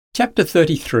Chapter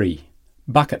 33,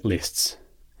 Bucket Lists,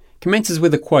 commences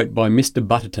with a quote by Mr.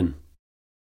 Butterton.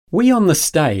 "We on the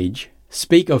stage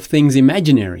speak of things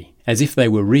imaginary as if they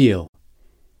were real,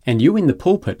 and you in the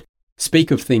pulpit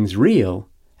speak of things real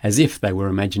as if they were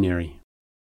imaginary."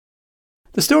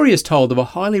 The story is told of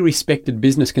a highly respected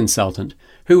business consultant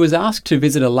who was asked to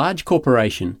visit a large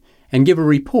corporation and give a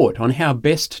report on how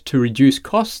best to reduce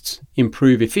costs,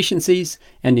 improve efficiencies,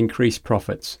 and increase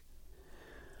profits.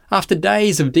 After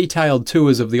days of detailed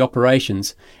tours of the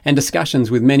operations and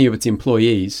discussions with many of its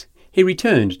employees, he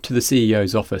returned to the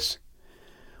CEO's office.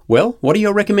 "Well, what are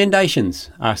your recommendations?"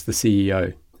 asked the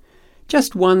CEO.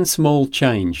 "Just one small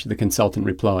change," the consultant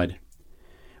replied.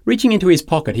 Reaching into his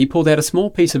pocket, he pulled out a small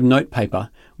piece of notepaper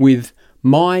with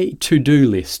 "My To-Do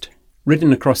List"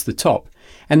 written across the top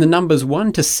and the numbers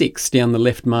 1 to 6 down the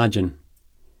left margin.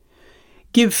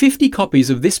 "Give 50 copies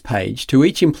of this page to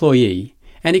each employee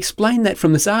and explain that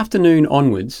from this afternoon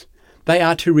onwards, they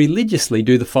are to religiously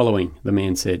do the following," the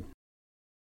man said.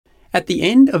 At the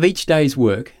end of each day's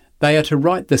work, they are to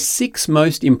write the 6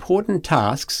 most important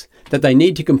tasks that they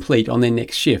need to complete on their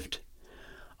next shift.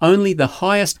 Only the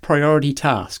highest priority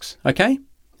tasks, okay?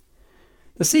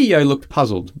 The CEO looked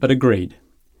puzzled, but agreed.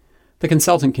 The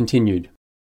consultant continued.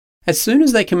 As soon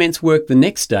as they commence work the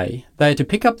next day, they are to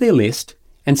pick up their list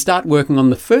and start working on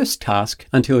the first task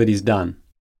until it is done.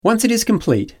 Once it is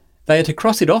complete, they are to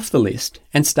cross it off the list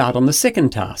and start on the second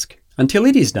task until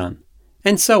it is done,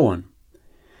 and so on.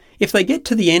 If they get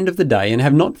to the end of the day and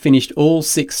have not finished all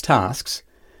 6 tasks,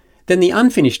 then the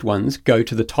unfinished ones go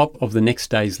to the top of the next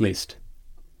day's list.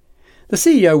 The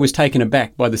CEO was taken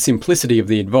aback by the simplicity of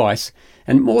the advice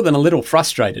and more than a little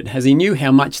frustrated as he knew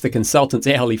how much the consultant's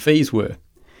hourly fees were.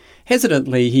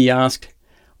 Hesitantly, he asked,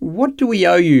 "What do we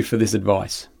owe you for this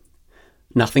advice?"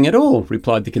 "Nothing at all,"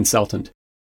 replied the consultant.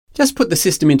 "Just put the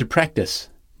system into practice,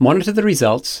 monitor the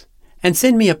results, and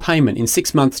send me a payment in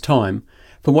 6 months' time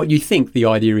for what you think the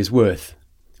idea is worth."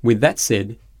 With that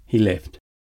said, he left.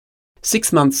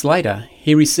 6 months later,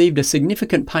 he received a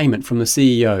significant payment from the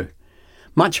CEO,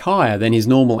 much higher than his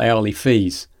normal hourly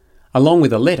fees, along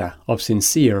with a letter of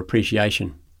sincere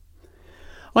appreciation.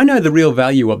 I know the real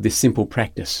value of this simple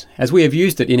practice, as we have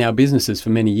used it in our businesses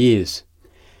for many years.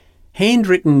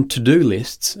 Handwritten to-do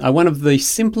lists are one of the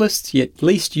simplest yet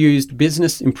least used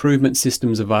business improvement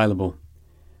systems available.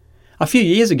 A few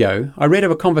years ago, I read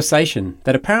of a conversation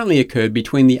that apparently occurred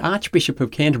between the Archbishop of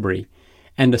Canterbury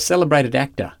and a celebrated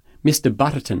actor, Mr.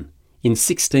 Butterton, in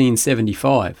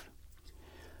 1675.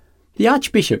 The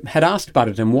Archbishop had asked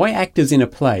Butterton why actors in a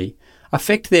play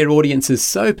affect their audiences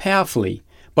so powerfully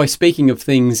by speaking of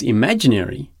things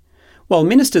imaginary, while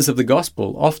ministers of the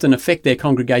gospel often affect their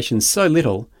congregations so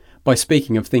little by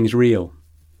speaking of things real.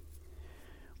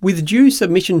 "With due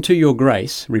submission to your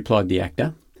grace," replied the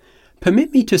actor,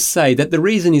 "permit me to say that the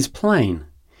reason is plain.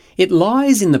 It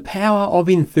lies in the power of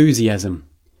enthusiasm.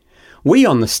 We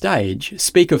on the stage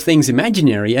speak of things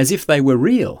imaginary as if they were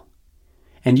real,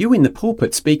 and you in the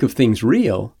pulpit speak of things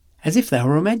real as if they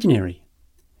were imaginary."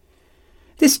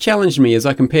 This challenged me as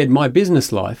I compared my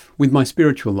business life with my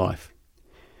spiritual life.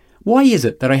 Why is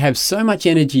it that I have so much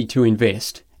energy to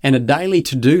invest and a daily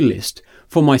to-do list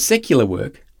for my secular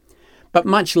work, but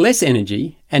much less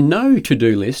energy and no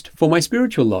to-do list for my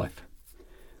spiritual life?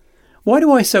 Why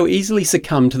do I so easily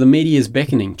succumb to the media's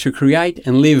beckoning to create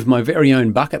and live my very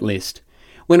own bucket list,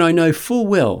 when I know full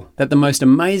well that the most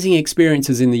amazing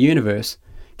experiences in the universe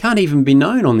can't even be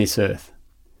known on this earth?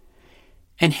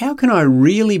 And how can I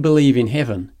really believe in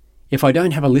heaven if I don't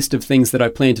have a list of things that I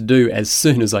plan to do as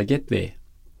soon as I get there?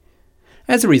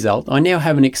 As a result, I now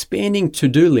have an expanding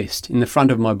to-do list in the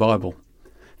front of my Bible.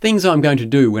 Things I'm going to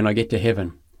do when I get to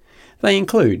heaven. They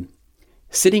include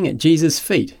sitting at Jesus'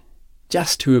 feet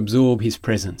just to absorb his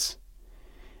presence,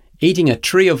 eating a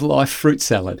Tree of Life fruit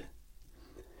salad,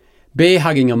 bear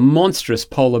hugging a monstrous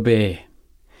polar bear,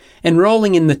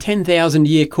 enrolling in the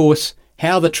 10,000-year course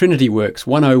How the Trinity Works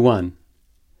 101,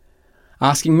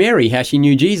 asking Mary how she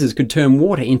knew Jesus could turn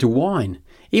water into wine,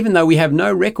 even though we have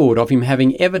no record of him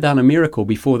having ever done a miracle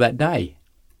before that day,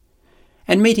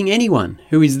 and meeting anyone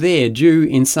who is there due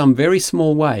in some very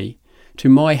small way to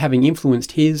my having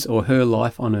influenced his or her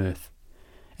life on earth.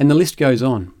 And the list goes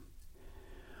on.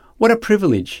 What a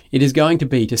privilege it is going to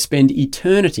be to spend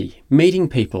eternity meeting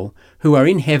people who are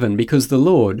in heaven because the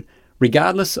Lord,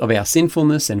 regardless of our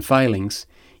sinfulness and failings,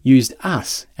 used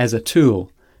us as a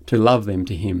tool to love them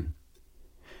to him.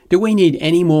 Do we need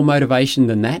any more motivation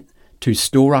than that to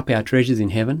store up our treasures in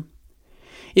heaven?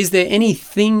 Is there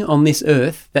anything on this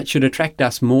earth that should attract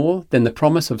us more than the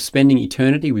promise of spending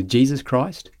eternity with Jesus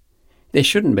Christ? There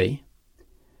shouldn't be.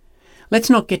 Let's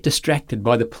not get distracted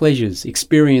by the pleasures,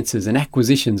 experiences and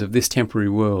acquisitions of this temporary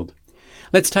world.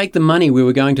 Let's take the money we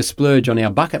were going to splurge on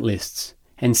our bucket lists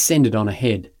and send it on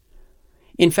ahead.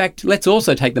 In fact, let's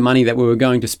also take the money that we were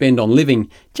going to spend on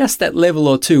living just that level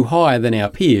or two higher than our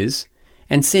peers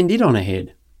and send it on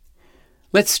ahead.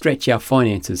 Let's stretch our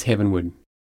finances heavenward.